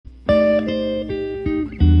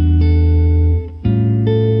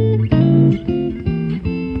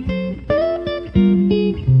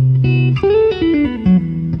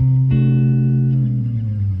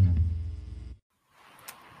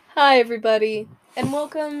Hi, everybody, and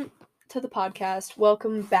welcome to the podcast.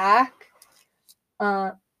 Welcome back.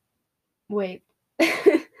 Wait.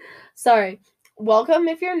 Sorry. Welcome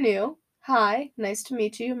if you're new. Hi, nice to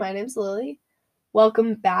meet you. My name's Lily.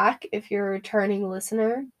 Welcome back if you're a returning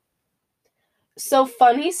listener. So,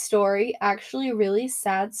 funny story, actually, really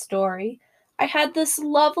sad story. I had this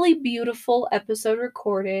lovely, beautiful episode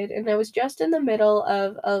recorded, and I was just in the middle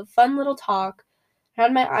of a fun little talk. I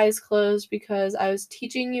had my eyes closed because I was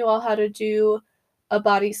teaching you all how to do a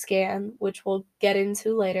body scan, which we'll get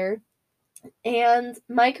into later. And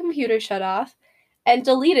my computer shut off and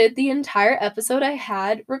deleted the entire episode I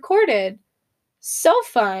had recorded. So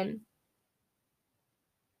fun.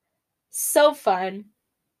 So fun.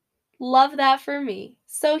 Love that for me.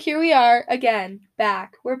 So here we are again,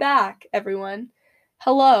 back. We're back, everyone.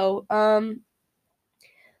 Hello.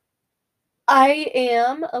 I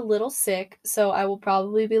am a little sick, so I will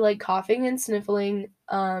probably be like coughing and sniffling.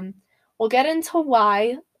 We'll get into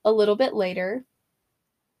why a little bit later.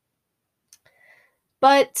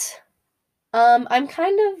 But I'm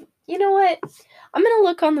kind of, you know what? I'm going to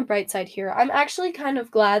look on the bright side here. I'm actually kind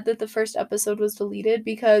of glad that the first episode was deleted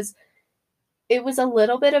because it was a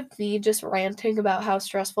little bit of me just ranting about how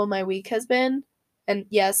stressful my week has been. And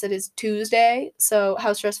yes, it is Tuesday, so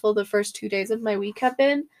how stressful the first 2 days of my week have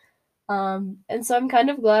been. And so I'm kind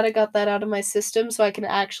of glad I got that out of my system so I can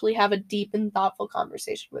actually have a deep and thoughtful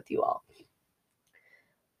conversation with you all.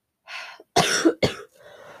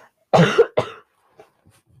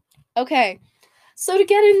 Okay, so to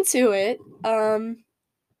get into it,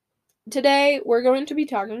 today we're going to be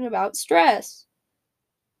talking about stress.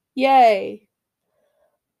 Yay!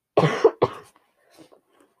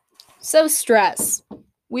 So stress.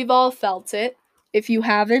 We've all felt it. If you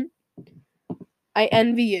haven't, I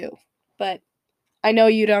envy you, but I know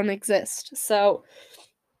you don't exist. So,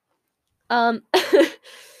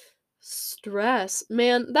 stress.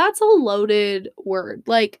 Man, that's a loaded word.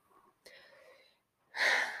 Like,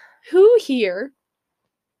 who here?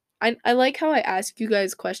 I like how I ask you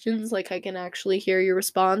guys questions like I can actually hear your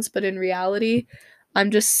response, but in reality,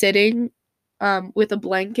 I'm just sitting with a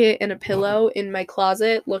blanket and a pillow in my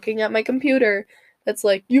closet looking at my computer that's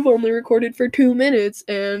like, you've only recorded for 2 minutes,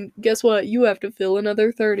 and guess what? You have to fill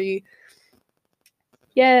another 30.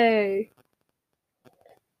 Yay.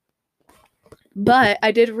 But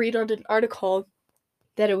I did read on an article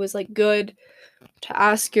that it was like good to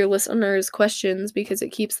ask your listeners questions because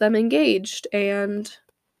it keeps them engaged and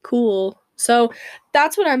cool. So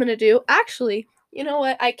that's what I'm going to do. Actually, you know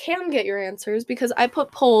what? I can get your answers because I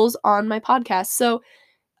put polls on my podcast. So,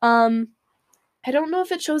 I don't know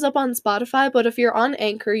if it shows up on Spotify, but if you're on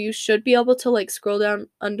Anchor, you should be able to like scroll down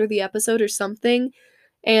under the episode or something.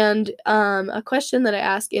 And a question that I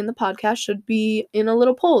ask in the podcast should be in a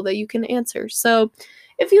little poll that you can answer. So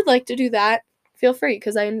if you'd like to do that, feel free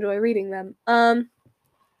because I enjoy reading them.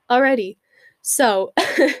 Alrighty. So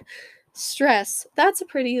stress. That's a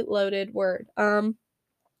pretty loaded word.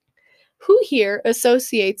 Who here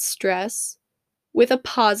associates stress with a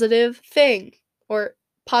positive thing or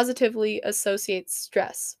positively associates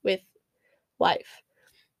stress with life?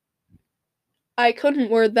 I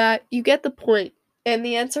couldn't word that. You get the point. And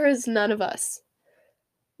the answer is none of us.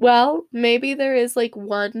 Well, maybe there is like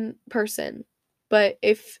one person. But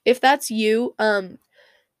if that's you,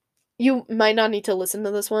 you might not need to listen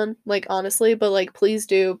to this one, like honestly, but like please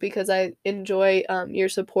do because I enjoy your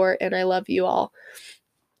support and I love you all.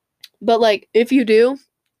 But like if you do,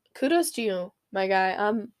 kudos to you, my guy.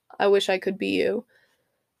 I wish I could be you.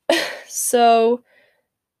 So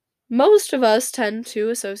most of us tend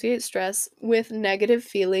to associate stress with negative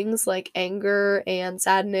feelings like anger and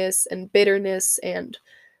sadness and bitterness and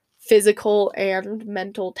physical and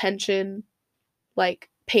mental tension, like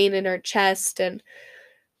pain in our chest and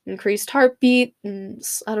increased heartbeat and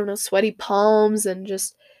I don't know, sweaty palms and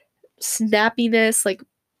just snappiness, like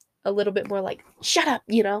a little bit more like shut up,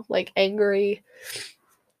 like angry.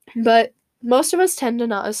 But most of us tend to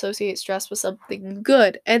not associate stress with something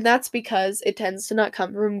good, and that's because it tends to not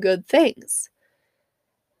come from good things.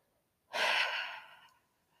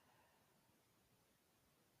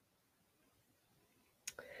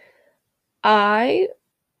 I,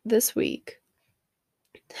 this week,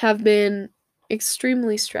 have been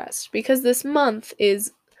extremely stressed because this month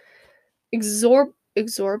is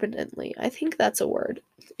exorbitantly, I think that's a word.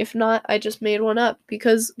 If not, I just made one up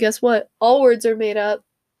because guess what? All words are made up.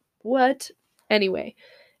 What? Anyway,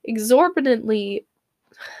 exorbitantly,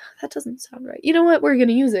 that doesn't sound right. You know what? We're going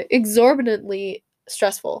to use it. Exorbitantly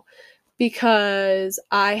stressful because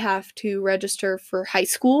I have to register for high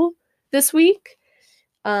school this week.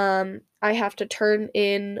 I have to turn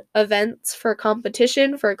in events for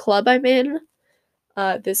competition for a club I'm in.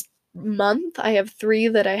 This month, I have 3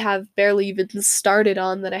 that I have barely even started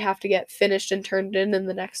on that I have to get finished and turned in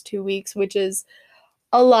the next 2 weeks, which is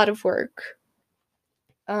a lot of work.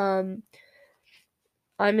 I'm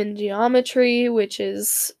in geometry, which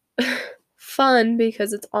is fun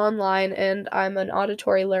because it's online and I'm an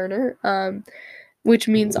auditory learner, which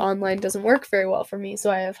means online doesn't work very well for me.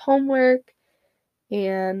 So I have homework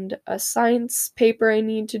and a science paper I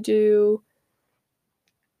need to do.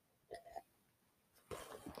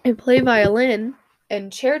 I play violin,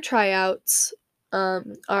 and chair tryouts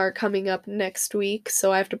are coming up next week,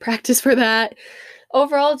 so I have to practice for that.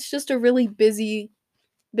 Overall, it's just a really busy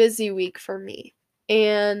week for me.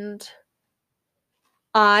 And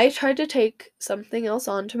I tried to take something else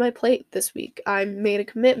onto my plate this week. I made a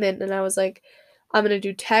commitment and I was like, I'm going to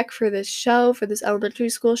do tech for this show, for this elementary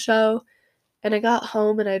school show. And I got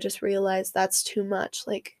home and I just realized that's too much.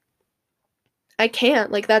 Like, I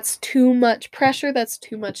can't. Like, that's too much pressure. That's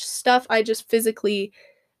too much stuff. I just physically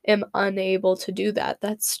am unable to do that.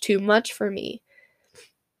 That's too much for me.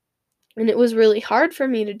 And it was really hard for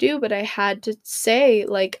me to do, but I had to say,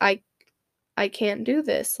 like, I can't do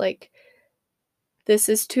this. Like, this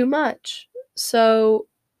is too much. So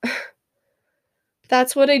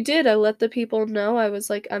that's what I did. I let the people know. I was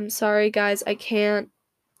like, I'm sorry guys, I can't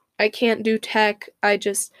do tech. I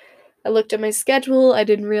looked at my schedule. I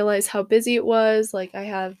didn't realize how busy it was. Like, I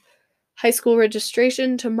have high school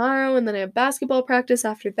registration tomorrow and then I have basketball practice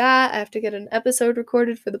after that. I have to get an episode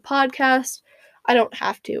recorded for the podcast. I don't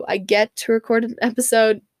have to. I get to record an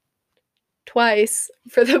episode twice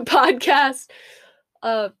for the podcast.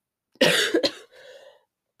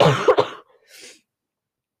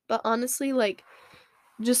 But honestly, like,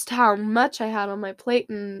 just how much I had on my plate,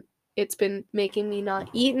 and it's been making me not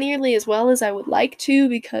eat nearly as well as I would like to,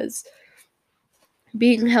 because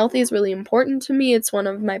being healthy is really important to me. It's one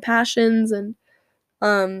of my passions, and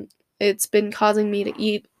it's been causing me to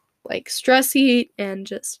eat, like, stress eat, and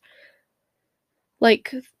just,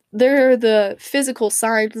 like, there are the physical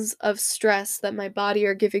signs of stress that my body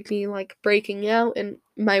are giving me, like, breaking out, and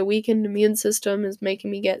my weakened immune system is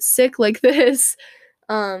making me get sick like this.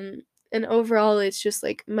 And overall, it's just,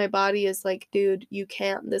 like, my body is like, dude, you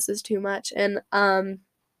can't, this is too much. And, I'm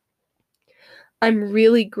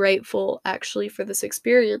really grateful, actually, for this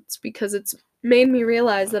experience, because it's made me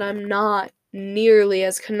realize that I'm not nearly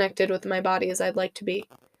as connected with my body as I'd like to be.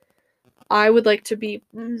 I would like to be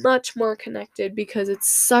much more connected, because it's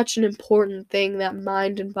such an important thing, that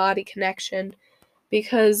mind and body connection.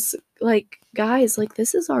 Because, like, guys, like,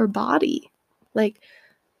 this is our body. Like,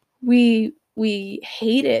 we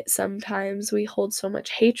hate it sometimes. We hold so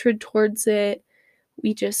much hatred towards it.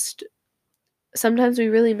 Sometimes we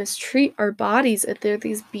really mistreat our bodies, and they're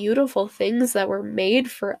these beautiful things that were made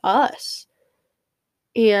for us.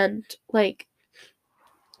 And, like,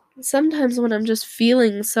 sometimes when I'm just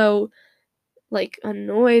feeling so, like,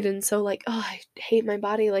 annoyed and so, like, oh, I hate my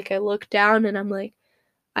body, like, I look down and I'm like,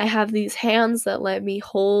 I have these hands that let me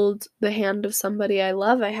hold the hand of somebody I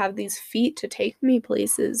love. I have these feet to take me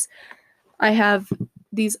places. I have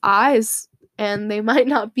these eyes, and they might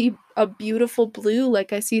not be a beautiful blue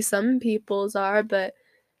like I see some people's are, but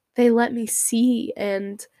they let me see,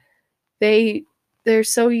 and they're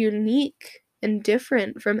so unique and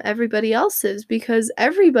different from everybody else's, because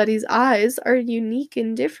everybody's eyes are unique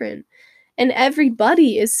and different. And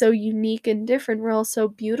everybody is so unique and different. We're all so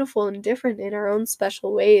beautiful and different in our own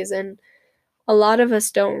special ways. And a lot of us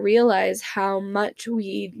don't realize how much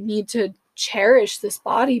we need to cherish this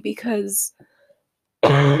body, because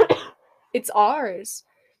it's ours.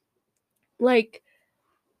 Like,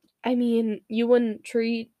 I mean, you wouldn't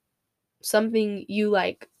treat something you,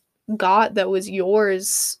 like, got that was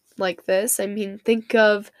yours like this. I mean, think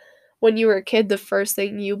of when you were a kid, the first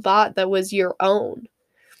thing you bought that was your own.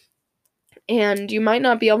 And you might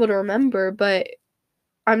not be able to remember, but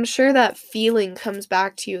I'm sure that feeling comes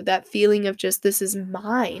back to you. That feeling of just, this is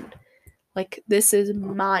mine. Like, this is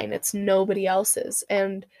mine. It's nobody else's.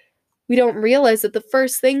 And we don't realize that the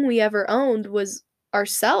first thing we ever owned was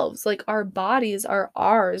ourselves. Like, our bodies are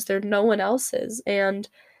ours. They're no one else's. And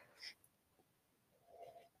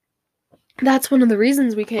that's one of the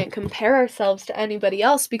reasons we can't compare ourselves to anybody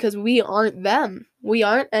else, because we aren't them. We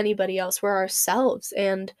aren't anybody else. We're ourselves.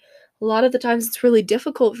 And a lot of the times it's really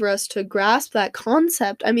difficult for us to grasp that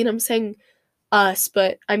concept. I mean, I'm saying us,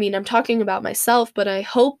 but I mean, I'm talking about myself, but I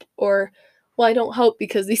hope, well, I don't hope,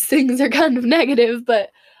 because these things are kind of negative, but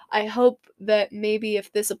I hope that maybe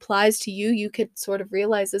if this applies to you, you could sort of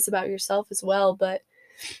realize this about yourself as well. But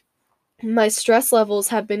my stress levels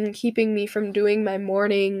have been keeping me from doing my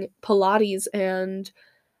morning Pilates, and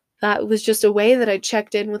that was just a way that I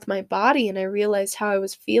checked in with my body and I realized how I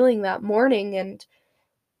was feeling that morning, and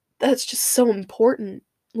that's just so important.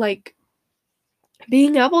 Like,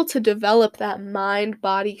 being able to develop that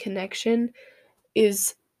mind-body connection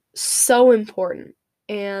is so important.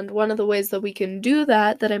 And one of the ways that we can do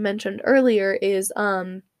that I mentioned earlier is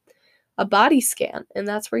a body scan. And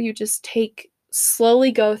that's where you just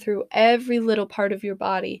slowly go through every little part of your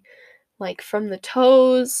body, like from the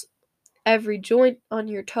toes, every joint on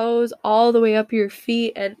your toes, all the way up your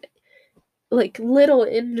feet, and like little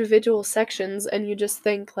individual sections. And you just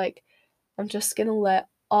think, like, I'm just gonna let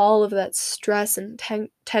all of that stress and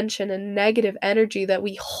tension and negative energy that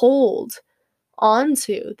we hold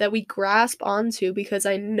onto, that we grasp onto, because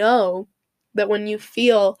I know that when you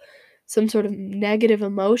feel some sort of negative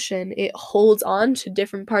emotion, it holds on to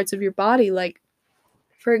different parts of your body. Like,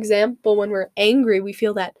 for example, when we're angry, we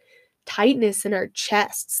feel that tightness in our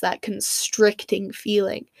chests, that constricting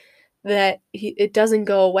feeling that it doesn't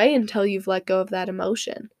go away until you've let go of that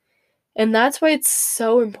emotion. And that's why it's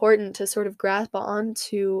so important to sort of grasp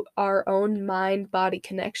onto our own mind body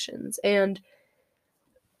connections. And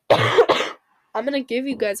I'm going to give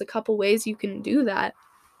you guys a couple ways you can do that.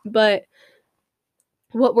 But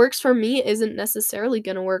what works for me isn't necessarily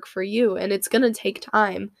going to work for you, and it's going to take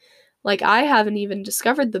time. Like, I haven't even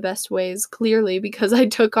discovered the best ways clearly because I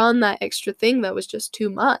took on that extra thing that was just too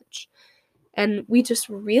much. And we just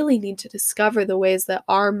really need to discover the ways that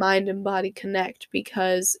our mind and body connect,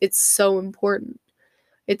 because it's so important.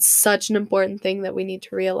 It's such an important thing that we need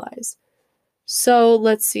to realize. So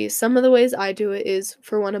let's see. Some of the ways I do it is,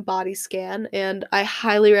 for one, a body scan, and I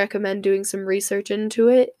highly recommend doing some research into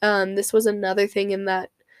it. This was another thing in that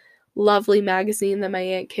lovely magazine that my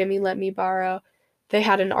Aunt Kimmy let me borrow. They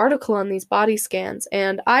had an article on these body scans,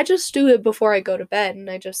 and I just do it before I go to bed, and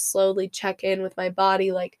I just slowly check in with my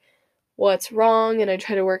body, like, what's wrong, and I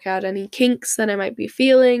try to work out any kinks that I might be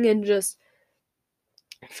feeling, and just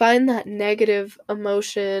find that negative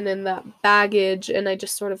emotion and that baggage, and I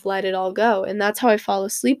just sort of let it all go. And that's how I fall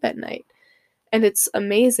asleep at night. And it's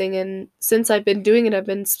amazing. And since I've been doing it, I've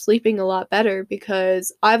been sleeping a lot better,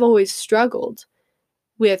 because I've always struggled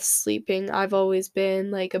with sleeping. I've always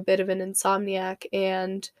been like a bit of an insomniac,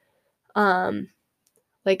 and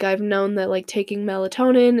like, I've known that like taking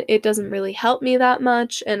melatonin, it doesn't really help me that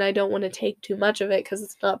much, and I don't want to take too much of it because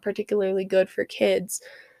it's not particularly good for kids.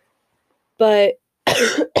 But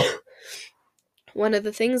one of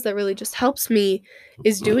the things that really just helps me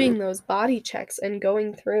is doing those body checks and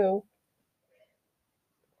going through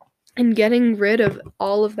and getting rid of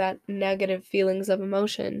all of that negative feelings of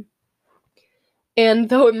emotion. And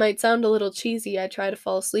though it might sound a little cheesy, I try to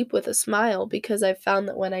fall asleep with a smile, because I've found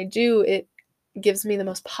that when I do, it gives me the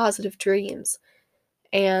most positive dreams.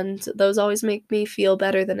 And those always make me feel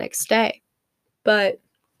better the next day. But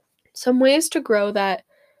some ways to grow that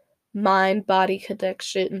mind-body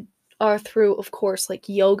connection are through, of course, like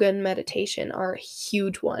yoga and meditation are a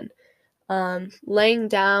huge one. Laying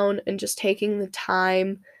down and just taking the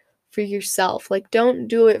time for yourself. Like, don't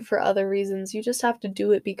do it for other reasons. You just have to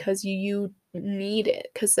do it because you need it,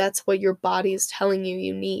 because that's what your body is telling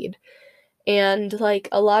you need. And like,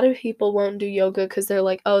 a lot of people won't do yoga because they're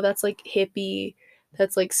like, oh, that's like hippie,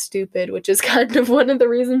 that's like stupid, which is kind of one of the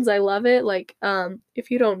reasons I love it. Like, if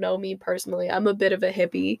you don't know me personally, I'm a bit of a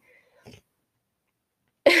hippie.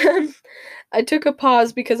 And I took a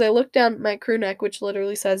pause because I looked down at my crew neck, which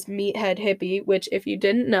literally says Meathead Hippie, which, if you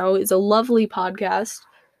didn't know, is a lovely podcast.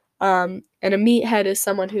 And a meathead is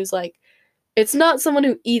someone who's like, it's not someone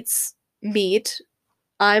who eats meat.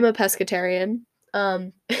 I'm a pescatarian.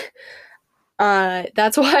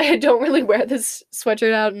 That's why I don't really wear this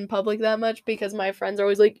sweatshirt out in public that much, because my friends are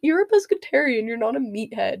always like, you're a pescatarian, you're not a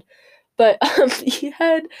meathead. But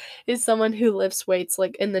meathead is someone who lifts weights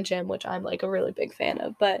like in the gym, which I'm like a really big fan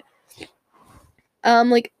of. But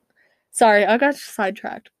like, sorry, I got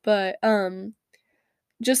sidetracked. But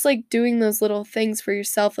just like doing those little things for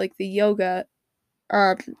yourself, like the yoga,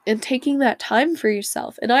 and taking that time for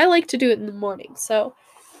yourself. And I like to do it in the morning. So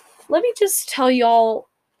let me just tell y'all,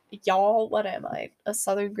 what am I? A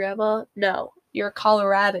Southern grandma? No, you're a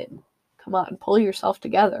Coloradan. Come on, pull yourself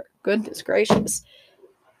together. Goodness gracious.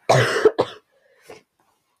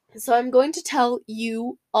 So I'm going to tell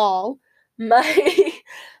you all my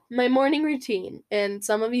my morning routine. And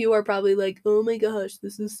some of you are probably like, oh my gosh,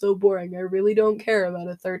 this is so boring. I really don't care about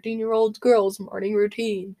a 13-year-old girl's morning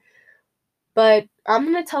routine. But I'm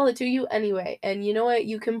going to tell it to you anyway. And you know what?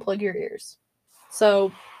 You can plug your ears.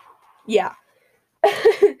 So, yeah.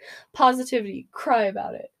 Positivity. Cry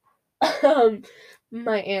about it. Um,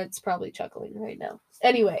 my aunt's probably chuckling right now.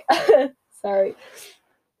 Anyway, sorry.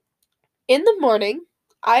 In the morning,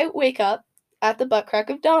 I wake up at the butt crack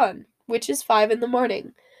of dawn, which is 5 in the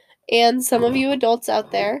morning. And some of you adults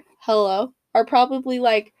out there, hello, are probably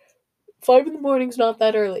like, 5 in the morning's not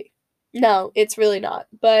that early. No, it's really not.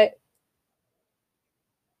 But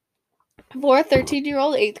for a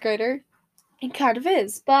 13-year-old 8th grader, it kind of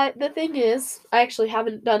is. But the thing is, I actually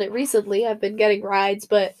haven't done it recently. I've been getting rides,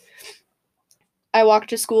 but I walk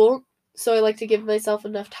to school, so I like to give myself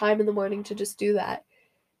enough time in the morning to just do that.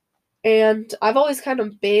 And I've always kind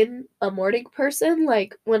of been a morning person.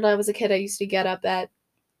 Like, when I was a kid, I used to get up at,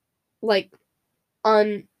 like,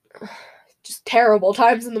 on just terrible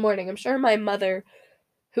times in the morning. I'm sure my mother,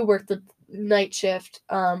 who worked the night shift,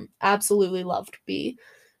 absolutely loved me.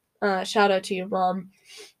 Shout out to you, Mom.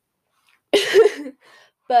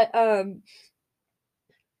 But,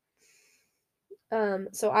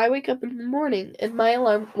 so I wake up in the morning, and my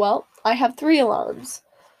alarm, well, I have 3 alarms.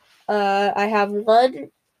 I have one,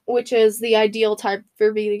 which is the ideal time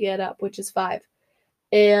for me to get up, which is 5.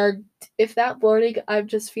 And if that morning I'm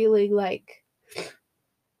just feeling, like,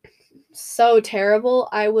 so terrible,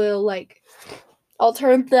 I'll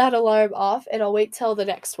turn that alarm off, and I'll wait till the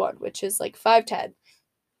next one, which is, like, 5:10.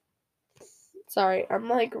 Sorry, I'm,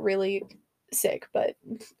 like, really sick, but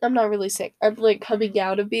I'm not really sick. I'm, like, coming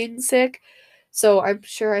out of being sick, so I'm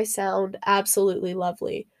sure I sound absolutely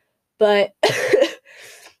lovely. But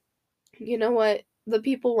you know what? The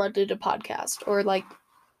people wanted a podcast, or, like,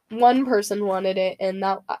 one person wanted it, and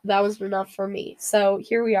that was enough for me. So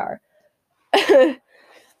here we are.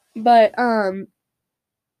 But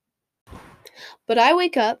I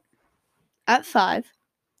wake up at 5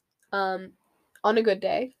 on a good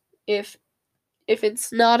day. If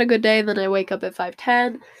it's not a good day, then I wake up at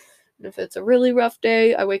 5:10. And if it's a really rough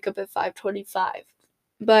day, I wake up at 5:25.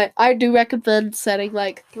 But I do recommend setting,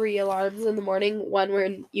 like, 3 alarms in the morning. One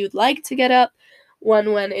when you'd like to get up,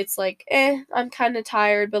 one when it's like, I'm kind of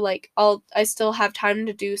tired, but, like, I still have time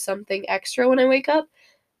to do something extra when I wake up.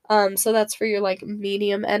 So that's for your, like,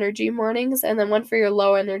 medium energy mornings, and then one for your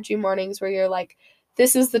low energy mornings where you're like,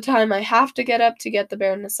 this is the time I have to get up to get the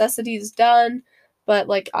bare necessities done, but,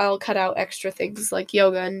 like, I'll cut out extra things like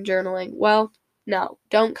yoga and journaling. Well, no,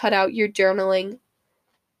 don't cut out your journaling.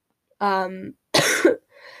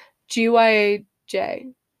 GYAJ.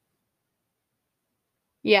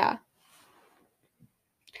 Yeah.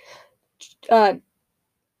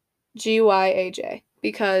 GYAJ.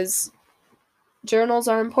 Because journals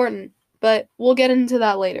are important, but we'll get into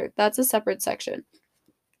that later. That's a separate section.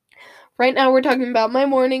 Right now, we're talking about my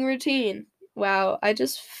morning routine. Wow, I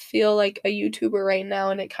just feel like a YouTuber right now,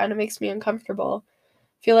 and it kind of makes me uncomfortable.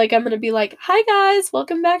 I feel like I'm gonna be like, hi guys,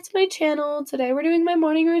 welcome back to my channel. Today we're doing my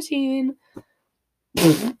morning routine.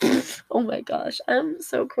 Oh my gosh, I'm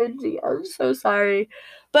so cringy. I'm so sorry.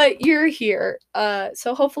 But you're here.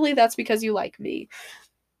 So hopefully that's because you like me.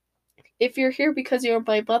 If you're here because you're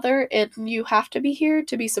my mother and you have to be here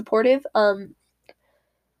to be supportive,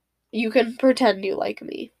 you can pretend you like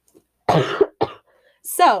me.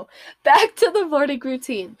 So, back to the morning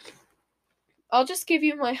routine. I'll just give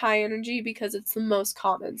you my high energy because it's the most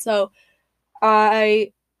common. So,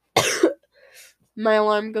 my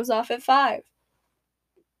alarm goes off at 5.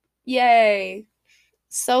 Yay.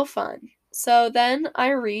 So fun. So then I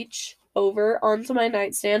reach over onto my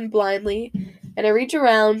nightstand blindly, and I reach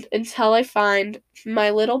around until I find my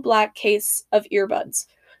little black case of earbuds.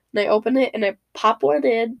 And I open it, and I pop one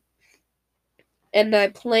in, and I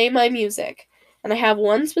play my music. And I have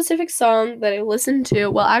one specific song that I listen to.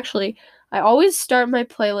 Well, actually, I always start my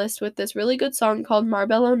playlist with this really good song called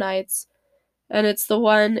Marbello Nights. And it's the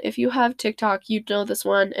one, if you have TikTok, you'd know this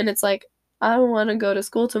one. And it's like, I don't want to go to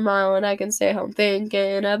school tomorrow and I can stay home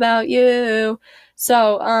thinking about you.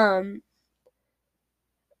 So,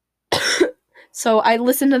 so I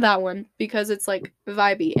listen to that one because it's, like,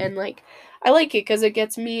 vibey. And, like, I like it because it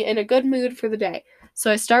gets me in a good mood for the day. So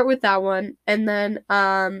I start with that one, and then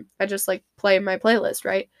I just, like, play my playlist,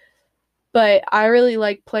 right? But I really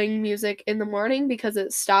like playing music in the morning because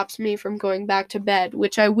it stops me from going back to bed,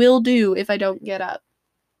 which I will do if I don't get up.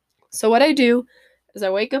 So what I do is I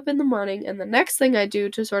wake up in the morning, and the next thing I do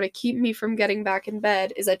to sort of keep me from getting back in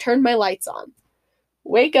bed is I turn my lights on.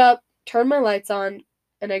 Wake up, turn my lights on,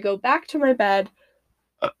 and I go back to my bed.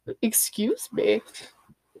 Excuse me.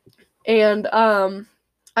 And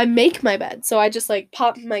I make my bed. So I just, like,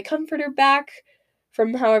 pop my comforter back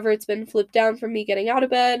from however it's been flipped down from me getting out of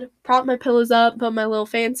bed, prop my pillows up, put my little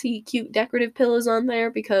fancy, cute, decorative pillows on there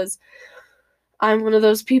because I'm one of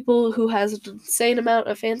those people who has an insane amount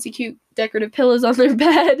of fancy, cute, decorative pillows on their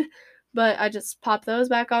bed. but I just pop those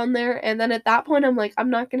back on there. And then at that point, I'm like, I'm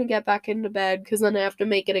not going to get back into bed because then I have to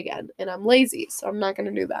make it again. And I'm lazy, so I'm not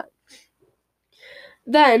going to do that.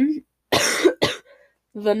 Then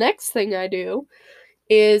the next thing I do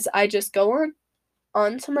is I just go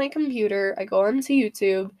onto my computer, I go onto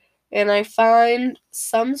YouTube, and I find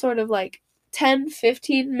some sort of like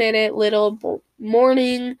 10-15 minute little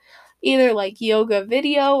morning either like yoga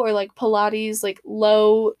video or like Pilates, like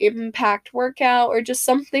low impact workout, or just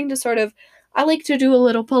something to sort of, I like to do a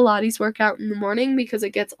little Pilates workout in the morning because it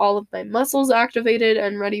gets all of my muscles activated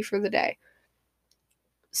and ready for the day.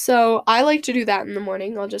 So I like to do that in the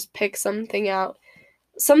morning. I'll just pick something out,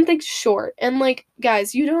 something short. And like,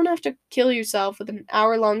 guys, you don't have to kill yourself with an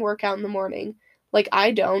hour-long workout in the morning. Like, I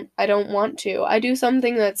don't want to. I do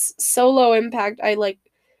something that's so low impact, I like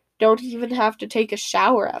don't even have to take a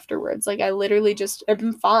shower afterwards. Like, I literally just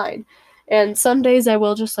am fine. And some days I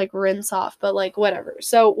will just like rinse off, but like whatever.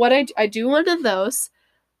 So what I do one of those,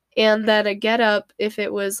 and then I get up if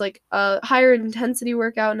it was like a higher intensity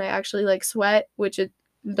workout and I actually like sweat, which it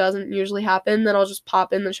doesn't usually happen, then I'll just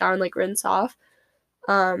pop in the shower and like rinse off.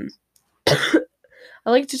 I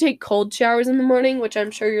like to take cold showers in the morning, which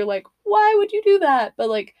I'm sure you're like, why would you do that? But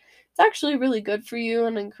like, it's actually really good for you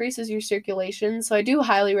and increases your circulation. So I do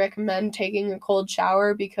highly recommend taking a cold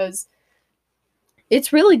shower because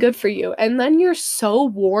it's really good for you. And then you're so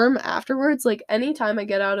warm afterwards. Like, anytime I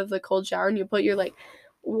get out of the cold shower and you put your like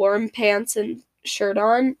warm pants and shirt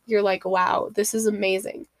on, you're like, wow, this is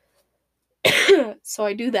amazing. So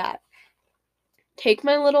I do that. Take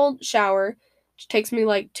my little shower, which takes me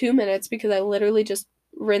like 2 minutes because I literally just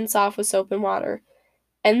rinse off with soap and water.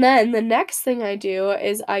 And then the next thing I do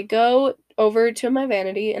is I go over to my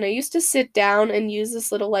vanity, and I used to sit down and use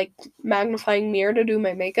this little like magnifying mirror to do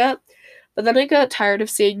my makeup, but then I got tired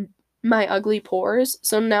of seeing my ugly pores,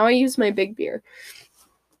 so now I use my big mirror.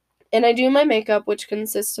 And I do my makeup, which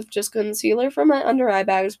consists of just concealer for my under eye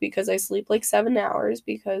bags because I sleep like 7 hours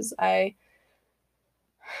because I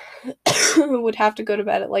would have to go to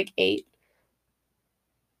bed at like 8.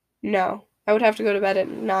 No, I would have to go to bed at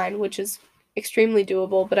 9, which is extremely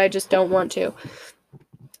doable, but I just don't want to.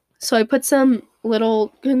 So I put some little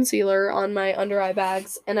concealer on my under eye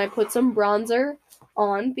bags, and I put some bronzer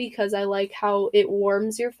on because I like how it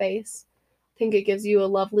warms your face. I think it gives you a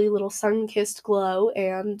lovely little sun-kissed glow,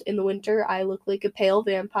 and in the winter I look like a pale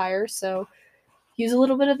vampire, so use a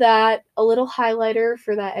little bit of that, a little highlighter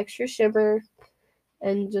for that extra shimmer,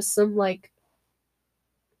 and just some like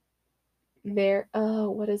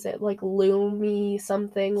what is it? Like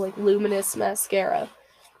something, like luminous mascara.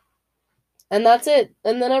 And that's it.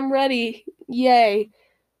 And then I'm ready. Yay.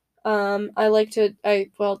 I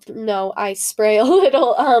spray a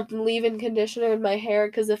little leave-in conditioner in my hair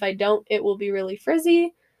because if I don't, it will be really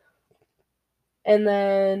frizzy. And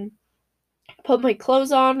then put my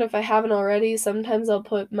clothes on if I haven't already. Sometimes I'll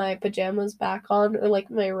put my pajamas back on or like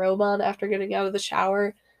my robe on after getting out of the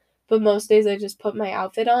shower. But most days I just put my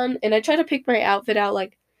outfit on, and I try to pick my outfit out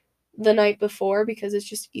like the night before because it's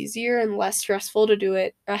just easier and less stressful to do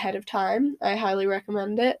it ahead of time. I highly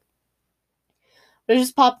recommend it. I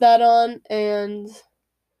just pop that on, and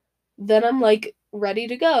then I'm like ready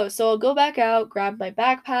to go. So I'll go back out, grab my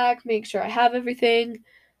backpack, make sure I have everything,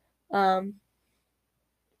 and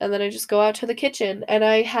then I just go out to the kitchen. And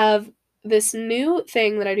I have this new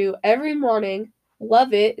thing that I do every morning.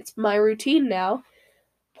 Love it. It's my routine now.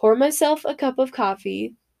 Pour myself a cup of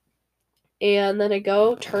coffee, and then I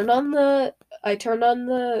go turn on the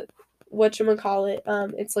whatchamacallit.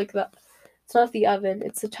 It's like it's not the oven,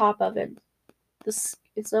 it's the top oven. It's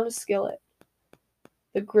not a skillet.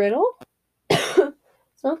 The griddle?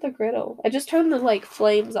 It's not the griddle. I just turned the like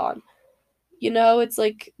flames on. You know, it's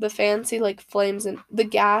like the fancy like flames and the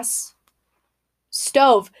gas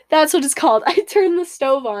stove. That's what it's called. I turned the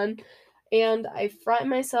stove on and I fry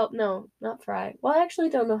myself. No, not fry. Well, I actually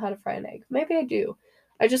don't know how to fry an egg. Maybe I do.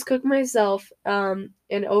 I just cook myself an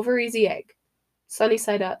over easy egg, sunny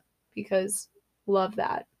side up, because love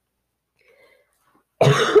that.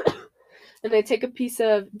 And I take a piece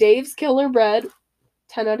of Dave's Killer Bread,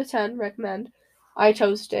 10 out of 10, recommend. I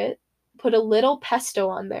toast it, put a little pesto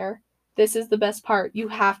on there. This is the best part. You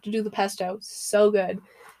have to do the pesto. So good.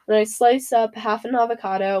 And I slice up half an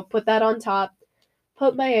avocado, put that on top,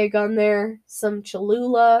 put my egg on there, some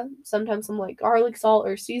Cholula, sometimes some like garlic salt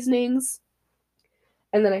or seasonings.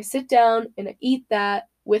 And then I sit down and I eat that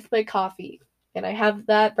with my coffee. And I have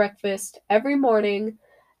that breakfast every morning.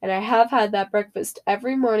 And I have had that breakfast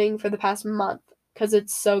every morning for the past month because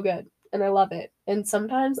it's so good and I love it. And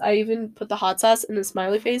sometimes I even put the hot sauce in the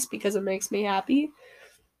smiley face because it makes me happy.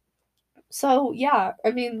 So, yeah, I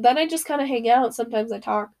mean, then I just kind of hang out. Sometimes I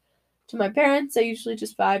talk to my parents. I usually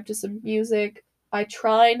just vibe to some music. I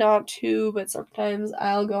try not to, but sometimes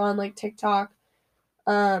I'll go on like TikTok.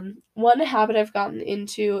 One habit I've gotten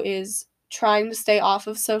into is trying to stay off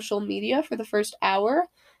of social media for the first hour,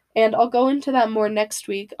 and I'll go into that more next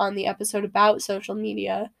week on the episode about social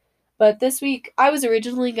media. But this week, I was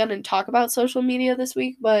originally going to talk about social media this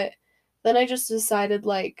week, but then I just decided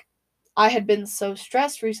like I had been so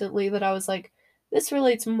stressed recently that I was like, this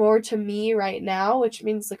relates more to me right now, which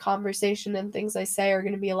means the conversation and things I say are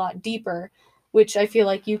going to be a lot deeper, which I feel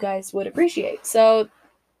like you guys would appreciate. So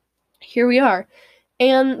here we are.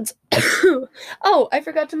 And oh, I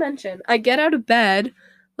forgot to mention, I get out of bed.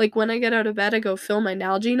 Like when I get out of bed, I go fill my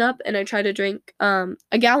Nalgene up and I try to drink a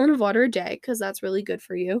gallon of water a day because that's really good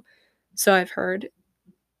for you. So I've heard.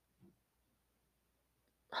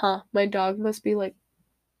 My dog must be like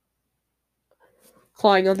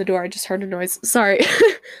clawing on the door. I just heard a noise. Sorry.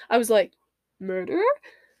 I was like, murder?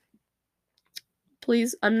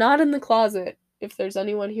 Please, I'm not in the closet. If there's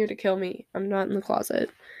anyone here to kill me, I'm not in the closet.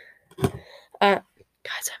 Guys,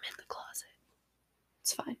 I'm in the closet.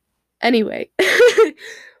 It's fine. Anyway,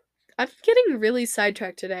 I'm getting really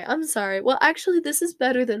sidetracked today. I'm sorry. Well, actually, this is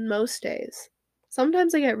better than most days.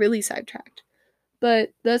 Sometimes I get really sidetracked.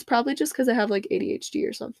 But that's probably just because I have like ADHD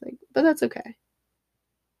or something. But that's okay.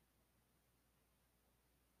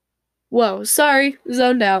 Whoa, sorry.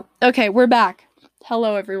 Zoned out. Okay, we're back.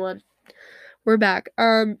 Hello, everyone. We're back.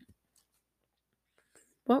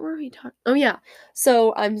 What were we talking? Oh, yeah.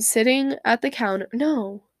 So I'm sitting at the counter.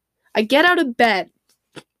 No. I get out of bed,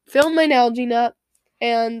 fill my Nalgene up,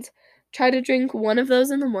 and try to drink one of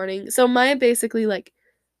those in the morning. So my basically like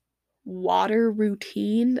water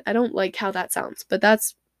routine, I don't like how that sounds, but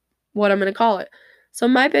that's what I'm going to call it. So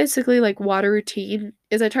my basically like water routine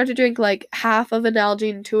is I try to drink like half of a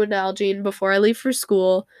Nalgene to a Nalgene before I leave for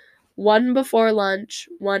school, one before lunch,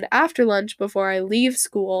 one after lunch before I leave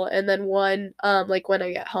school, and then one like when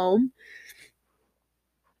I get home.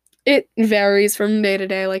 It varies from day to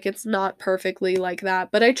day, like it's not perfectly like that,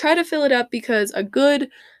 but I try to fill it up because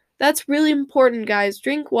that's really important, guys.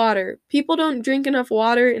 Drink water. People don't drink enough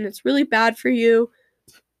water and it's really bad for you.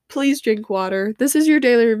 Please drink water. This is your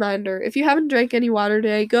daily reminder. If you haven't drank any water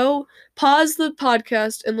today, go pause the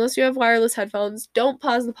podcast unless you have wireless headphones. Don't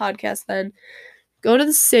pause the podcast then. Go to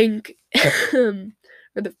the sink or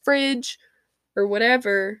the fridge or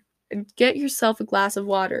whatever and get yourself a glass of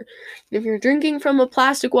water. If you're drinking from a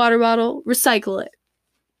plastic water bottle, recycle it.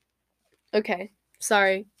 Okay,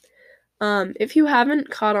 sorry. If you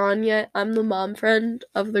haven't caught on yet, I'm the mom friend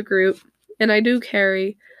of the group, and I do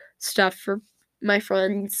carry stuff for my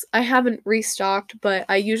friends. I haven't restocked, but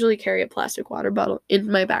I usually carry a plastic water bottle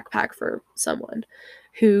in my backpack for someone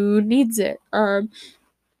who needs it.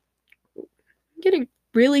 Getting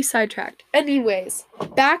really sidetracked. Anyways,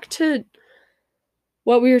 back to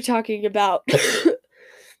what we were talking about.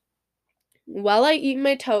 While I eat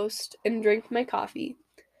my toast and drink my coffee,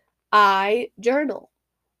 I journal.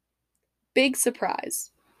 Big surprise.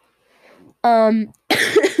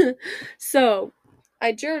 So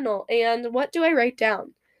I journal, and what do I write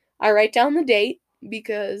down? I write down the date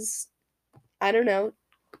because, I don't know,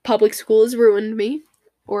 public school has ruined me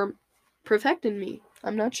or perfected me.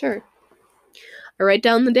 I'm not sure. I write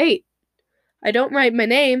down the date. I don't write my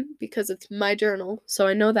name because it's my journal, so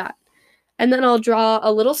I know that. And then I'll draw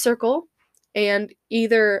a little circle and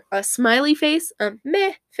either a smiley face, a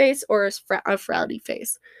meh face, or a frowny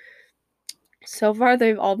face. So far,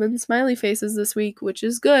 they've all been smiley faces this week, which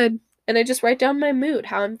is good. And I just write down my mood,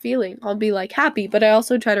 how I'm feeling. I'll be like happy, but I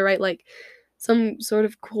also try to write like some sort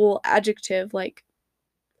of cool adjective, like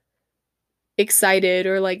excited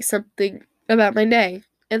or like something about my day.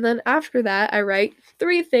 And then after that, I write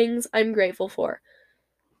 3 things I'm grateful for.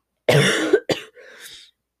 I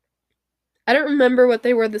don't remember what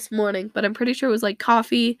they were this morning, but I'm pretty sure it was like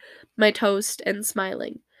coffee, my toast, and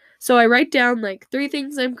smiling. So I write down like 3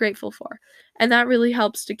 things I'm grateful for. And that really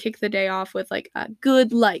helps to kick the day off with like a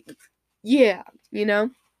good yeah, you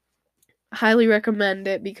know? Highly recommend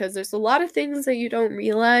it because there's a lot of things that you don't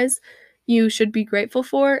realize you should be grateful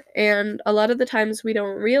for, and a lot of the times we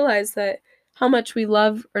don't realize that how much we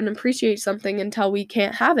love and appreciate something until we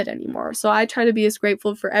can't have it anymore. So I try to be as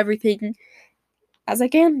grateful for everything as I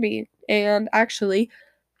can be. And actually,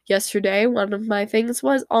 yesterday, one of my things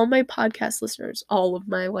was all my podcast listeners, all of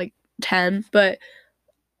my 10, but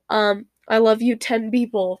I love you 10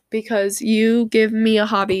 people because you give me a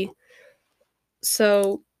hobby.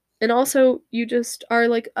 So, and also you just are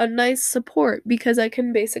like a nice support because I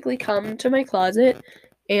can basically come to my closet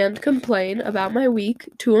and complain about my week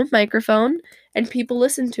to a microphone and people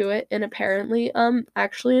listen to it and apparently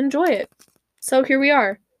actually enjoy it. So here we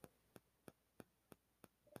are.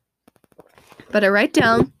 But I write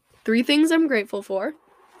down 3 things I'm grateful for,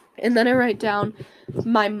 and then I write down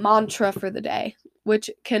my mantra for the day, which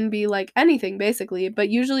can be like anything basically, but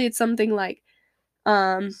usually it's something like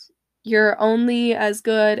you're only as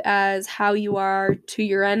good as how you are to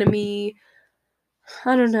your enemy.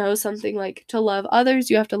 I don't know, something like to love others,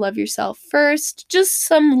 you have to love yourself first. Just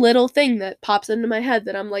some little thing that pops into my head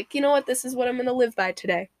that I'm like, you know what, this is what I'm going to live by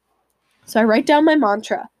today. So I write down my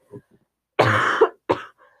mantra.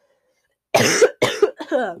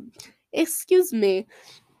 Excuse me.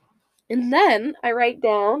 And then I write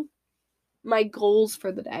down my goals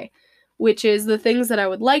for the day, which is the things that I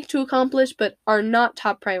would like to accomplish but are not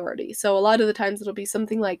top priority. So a lot of the times it'll be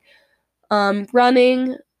something like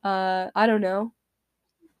running, I don't know.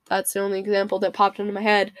 That's the only example that popped into my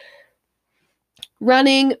head.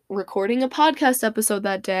 Running, recording a podcast episode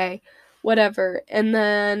that day, whatever. And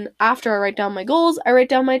then after I write down my goals, I write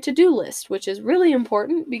down my to-do list, which is really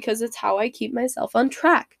important because it's how I keep myself on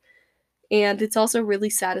track. And it's also really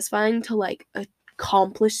satisfying to like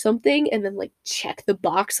accomplish something and then like check the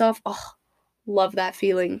box off. Oh, love that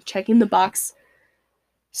feeling. Checking the box.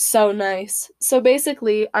 So nice. So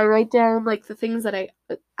basically, I write down like the things that I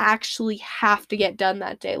actually have to get done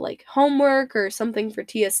that day, like homework or something for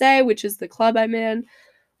TSA, which is the club I'm in,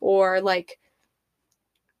 or like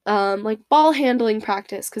ball handling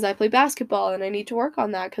practice because I play basketball and I need to work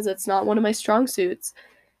on that because it's not one of my strong suits,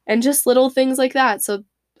 and just little things like that. So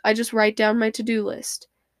I just write down my to-do list.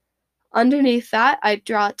 Underneath that, I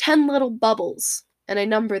draw 10 little bubbles and I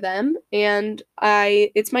number them, and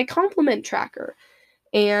it's my compliment tracker.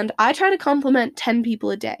 And I try to compliment 10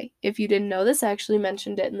 people a day. If you didn't know this, I actually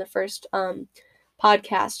mentioned it in the first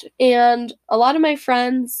podcast. And a lot of my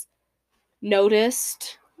friends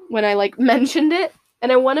noticed when I like mentioned it,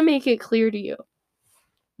 and I want to make it clear to you.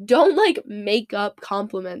 Don't like make up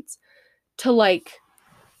compliments to like,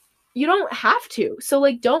 you don't have to. So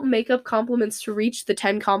like don't make up compliments to reach the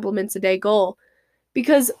 10 compliments a day goal.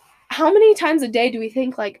 Because how many times a day do we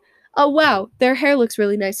think like, oh wow, their hair looks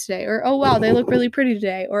really nice today, or oh wow, they look really pretty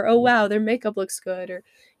today, or oh wow, their makeup looks good, or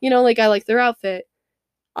like I like their outfit.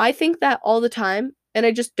 I think that all the time and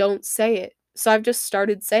I just don't say it. So I've just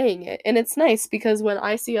started saying it, and it's nice because when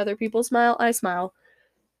I see other people smile, I smile.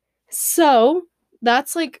 So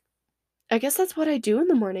that's like, I guess that's what I do in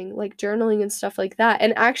the morning, like journaling and stuff like that.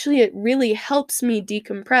 And actually it really helps me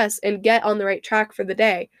decompress and get on the right track for the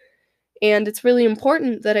day. And it's really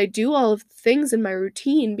important that I do all of the things in my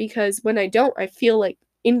routine, because when I don't, I feel like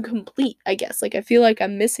incomplete, I guess. Like I feel like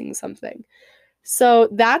I'm missing something. So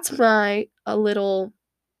that's my little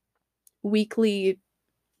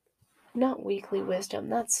not weekly wisdom,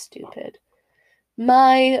 that's stupid.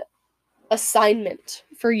 My assignment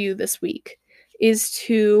for you this week is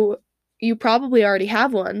you probably already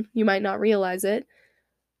have one, you might not realize it,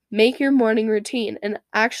 make your morning routine. And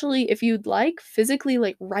actually, if you'd like, physically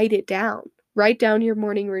like write it down. Write down your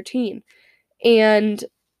morning routine and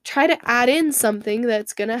try to add in something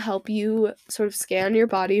that's going to help you sort of scan your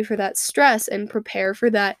body for that stress and prepare for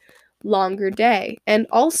that longer day. And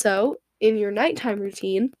also, in your nighttime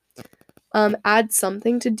routine, add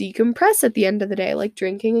something to decompress at the end of the day, like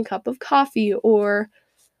drinking a cup of coffee or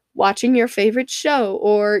watching your favorite show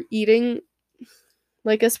or eating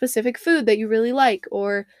like a specific food that you really like,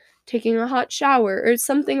 or taking a hot shower or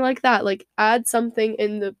something like that. Like add something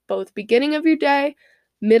in the both beginning of your day,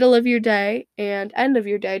 middle of your day, and end of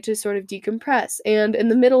your day to sort of decompress. And in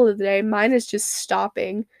the middle of the day, mine is just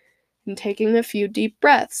stopping and taking a few deep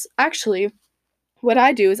breaths. Actually, what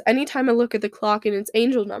I do is anytime I look at the clock and it's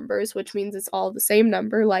angel numbers, which means it's all the same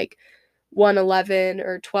number, like 111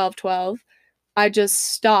 or 1212, I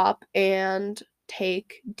just stop and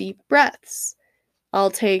take deep breaths.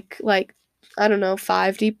 I'll take like, I don't know,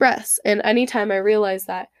 5 deep breaths. And anytime I realize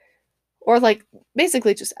that, or like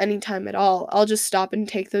basically just anytime at all, I'll just stop and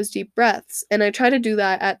take those deep breaths. And I try to do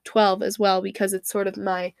that at 12 as well, because it's sort of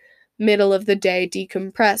my middle of the day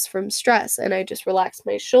decompress from stress. And I just relax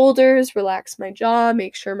my shoulders, relax my jaw,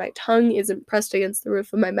 make sure my tongue isn't pressed against the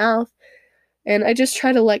roof of my mouth. And I just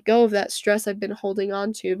try to let go of that stress I've been holding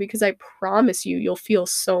on to, because I promise you'll feel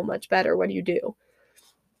so much better when you do.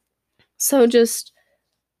 So just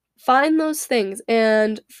find those things.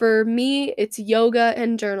 And for me, it's yoga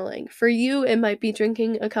and journaling. For you, it might be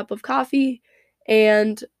drinking a cup of coffee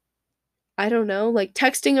and, I don't know, like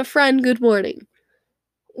texting a friend good morning.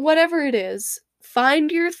 Whatever it is,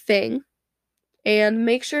 find your thing and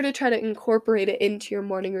make sure to try to incorporate it into your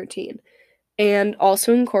morning routine, and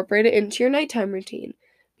also incorporate it into your nighttime routine,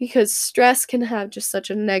 because stress can have just such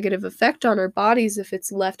a negative effect on our bodies if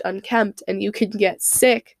it's left unkempt, and you can get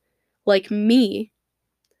sick like me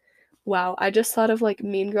Wow, I just thought of like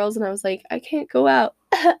Mean Girls and I was like, I can't go out.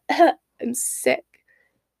 I'm sick.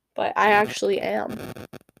 But I actually am.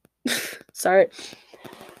 Sorry.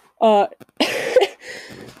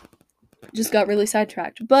 Just got really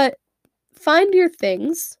sidetracked. But find your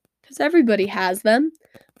things, because everybody has them.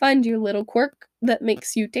 Find your little quirk that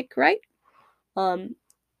makes you tick, right? I'm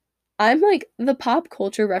like, the pop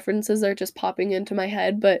culture references are just popping into my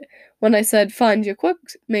head, but when I said find your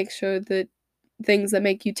quirks, make sure that things that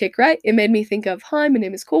make you tick right, it made me think of, hi, my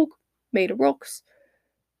name is Coke, made of rocks.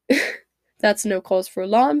 That's no cause for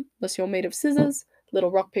alarm, unless you're made of scissors. Little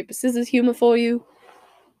rock, paper, scissors humor for you.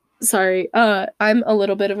 Sorry, I'm a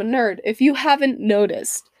little bit of a nerd, if you haven't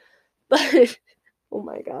noticed. But, oh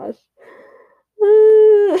my gosh.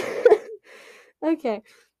 Okay.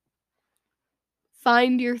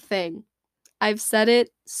 Find your thing. I've said it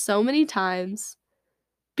so many times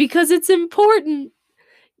because it's important.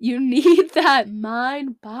 You need that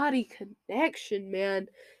mind-body connection, man.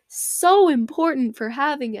 So important for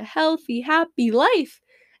having a healthy, happy life.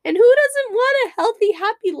 And who doesn't want a healthy,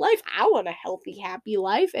 happy life? I want a healthy, happy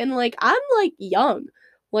life. And like, I'm like young.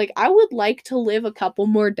 Like, I would like to live a couple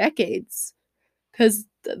more decades. Because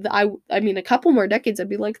I mean, a couple more decades, I'd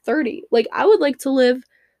be like 30. Like, I would like to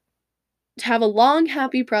have a long,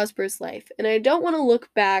 happy, prosperous life. And I don't want to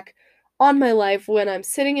look back on my life when I'm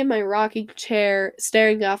sitting in my rocking chair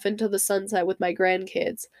staring off into the sunset with my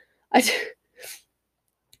grandkids. I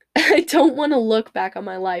don't want to look back on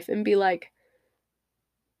my life and be like,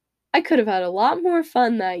 I could have had a lot more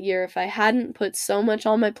fun that year if I hadn't put so much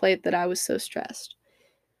on my plate that I was so stressed.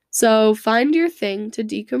 So find your thing to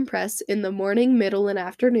decompress in the morning, middle, and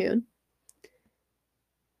afternoon.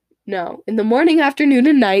 No, in the morning, afternoon,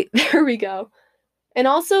 and night. There we go. And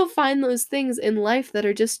also find those things in life that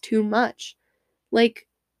are just too much. Like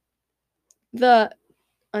the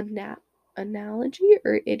analogy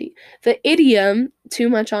or the idiom too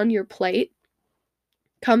much on your plate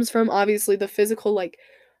comes from obviously the physical, like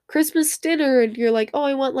Christmas dinner, and you're like, oh,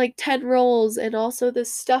 I want like 10 rolls and also the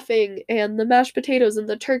stuffing and the mashed potatoes and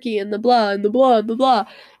the turkey and the blah and the blah and the blah,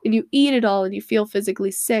 and you eat it all and you feel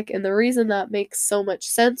physically sick. And the reason that makes so much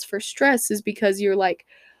sense for stress is because you're like,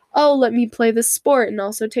 oh, let me play this sport and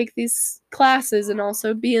also take these classes and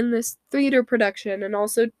also be in this theater production and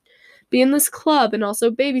also be in this club and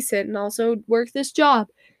also babysit and also work this job.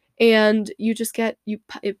 And you just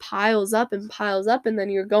it piles up and then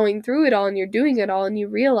you're going through it all and you're doing it all and you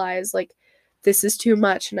realize like, this is too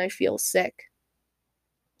much and I feel sick.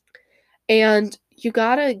 And you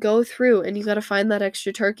gotta go through and you gotta find that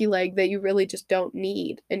extra turkey leg that you really just don't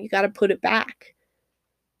need, and you gotta put it back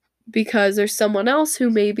because there's someone else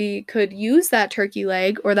who maybe could use that turkey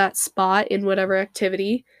leg or that spot in whatever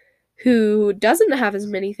activity, who doesn't have as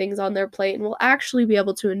many things on their plate and will actually be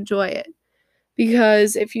able to enjoy it.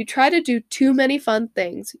 Because if you try to do too many fun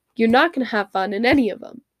things, you're not going to have fun in any of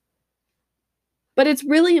them. But it's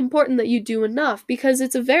really important that you do enough, because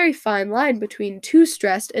it's a very fine line between too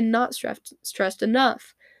stressed and not stressed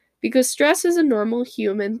enough. Because stress is a normal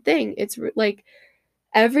human thing. It's like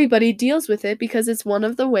everybody deals with it because it's one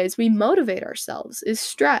of the ways we motivate ourselves is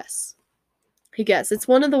stress. I guess it's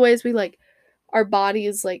one of the ways we like our body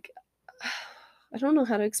is like, I don't know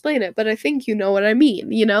how to explain it, but I think you know what I mean,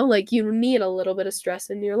 like you need a little bit of stress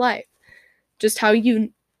in your life. Just how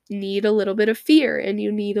you need a little bit of fear and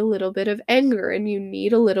you need a little bit of anger and you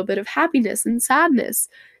need a little bit of happiness and sadness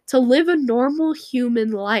to live a normal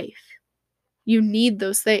human life. You need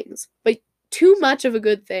those things. But too much of a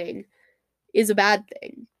good thing is a bad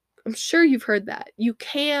thing. I'm sure you've heard that. You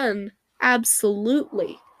can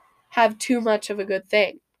absolutely have too much of a good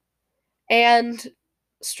thing. And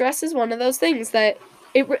stress is one of those things that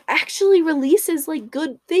it actually releases like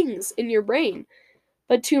good things in your brain,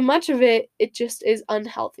 but too much of it just is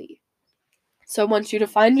unhealthy. So I want you to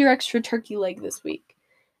find your extra turkey leg this week,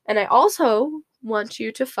 and I also want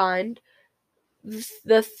you to find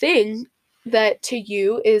the thing that to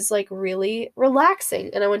you is like really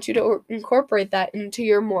relaxing, and I want you to incorporate that into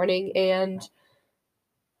your morning and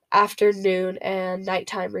afternoon and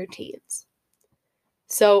nighttime routines.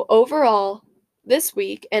 So overall, this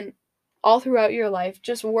week and all throughout your life,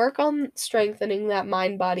 just work on strengthening that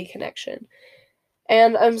mind-body connection.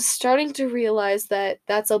 And I'm starting to realize that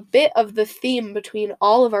that's a bit of the theme between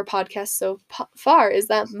all of our podcasts so far, is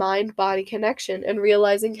that mind-body connection, and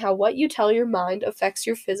realizing how what you tell your mind affects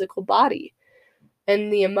your physical body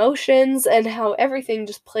and the emotions and how everything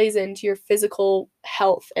just plays into your physical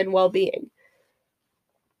health and well-being.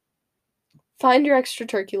 Find your extra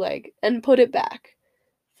turkey leg and put it back.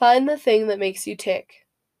 Find the thing that makes you tick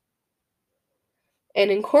and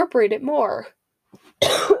incorporate it more.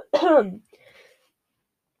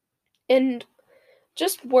 and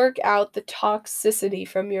just work out the toxicity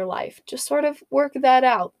from your life. Just sort of work that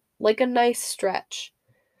out like a nice stretch.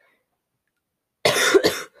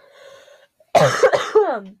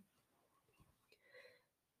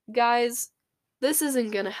 Guys, this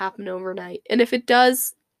isn't gonna happen overnight. And if it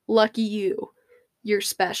does, lucky you. You're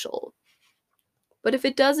special. But if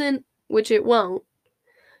it doesn't, which it won't,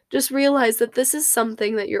 just realize that this is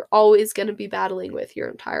something that you're always going to be battling with your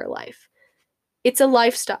entire life. It's a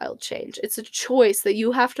lifestyle change. It's a choice that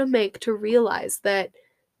you have to make to realize that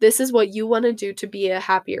this is what you want to do to be a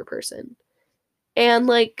happier person. And,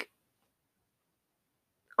 like,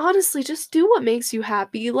 honestly, just do what makes you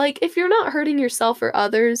happy. Like, if you're not hurting yourself or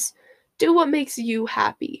others, do what makes you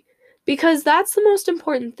happy. Because that's the most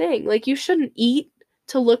important thing. Like, you shouldn't eat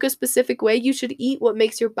to look a specific way. You should eat what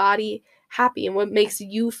makes your body happy and what makes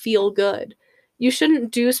you feel good. You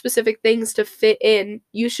shouldn't do specific things to fit in.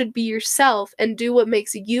 You should be yourself and do what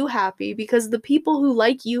makes you happy, because the people who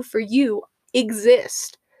like you for you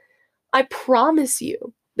exist. I promise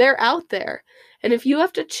you, they're out there. And if you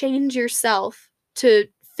have to change yourself to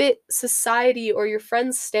fit society or your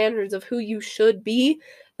friends' standards of who you should be,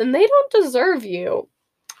 then they don't deserve you.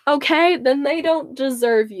 Okay? Then they don't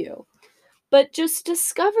deserve you. But just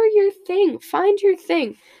discover your thing. Find your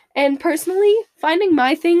thing. And personally, finding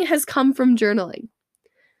my thing has come from journaling.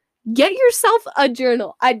 Get yourself a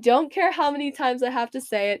journal. I don't care how many times I have to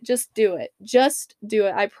say it. Just do it. Just do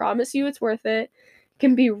it. I promise you it's worth it. It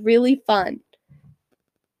can be really fun.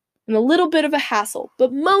 And a little bit of a hassle,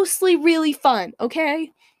 but mostly really fun,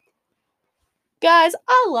 okay? Guys,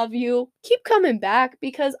 I love you. Keep coming back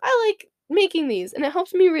because I like making these and it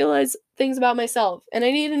helps me realize things about myself and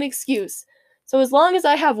I need an excuse. So as long as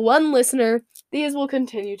I have one listener, these will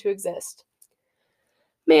continue to exist.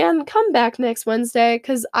 Man, come back next Wednesday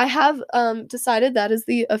because I have decided that is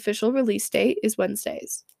the official release date is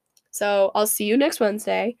Wednesdays. So I'll see you next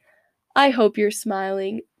Wednesday. I hope you're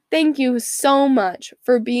smiling. Thank you so much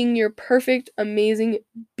for being your perfect, amazing,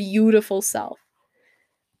 beautiful self.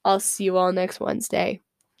 I'll see you all next Wednesday.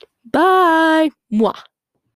 Bye! Mwah!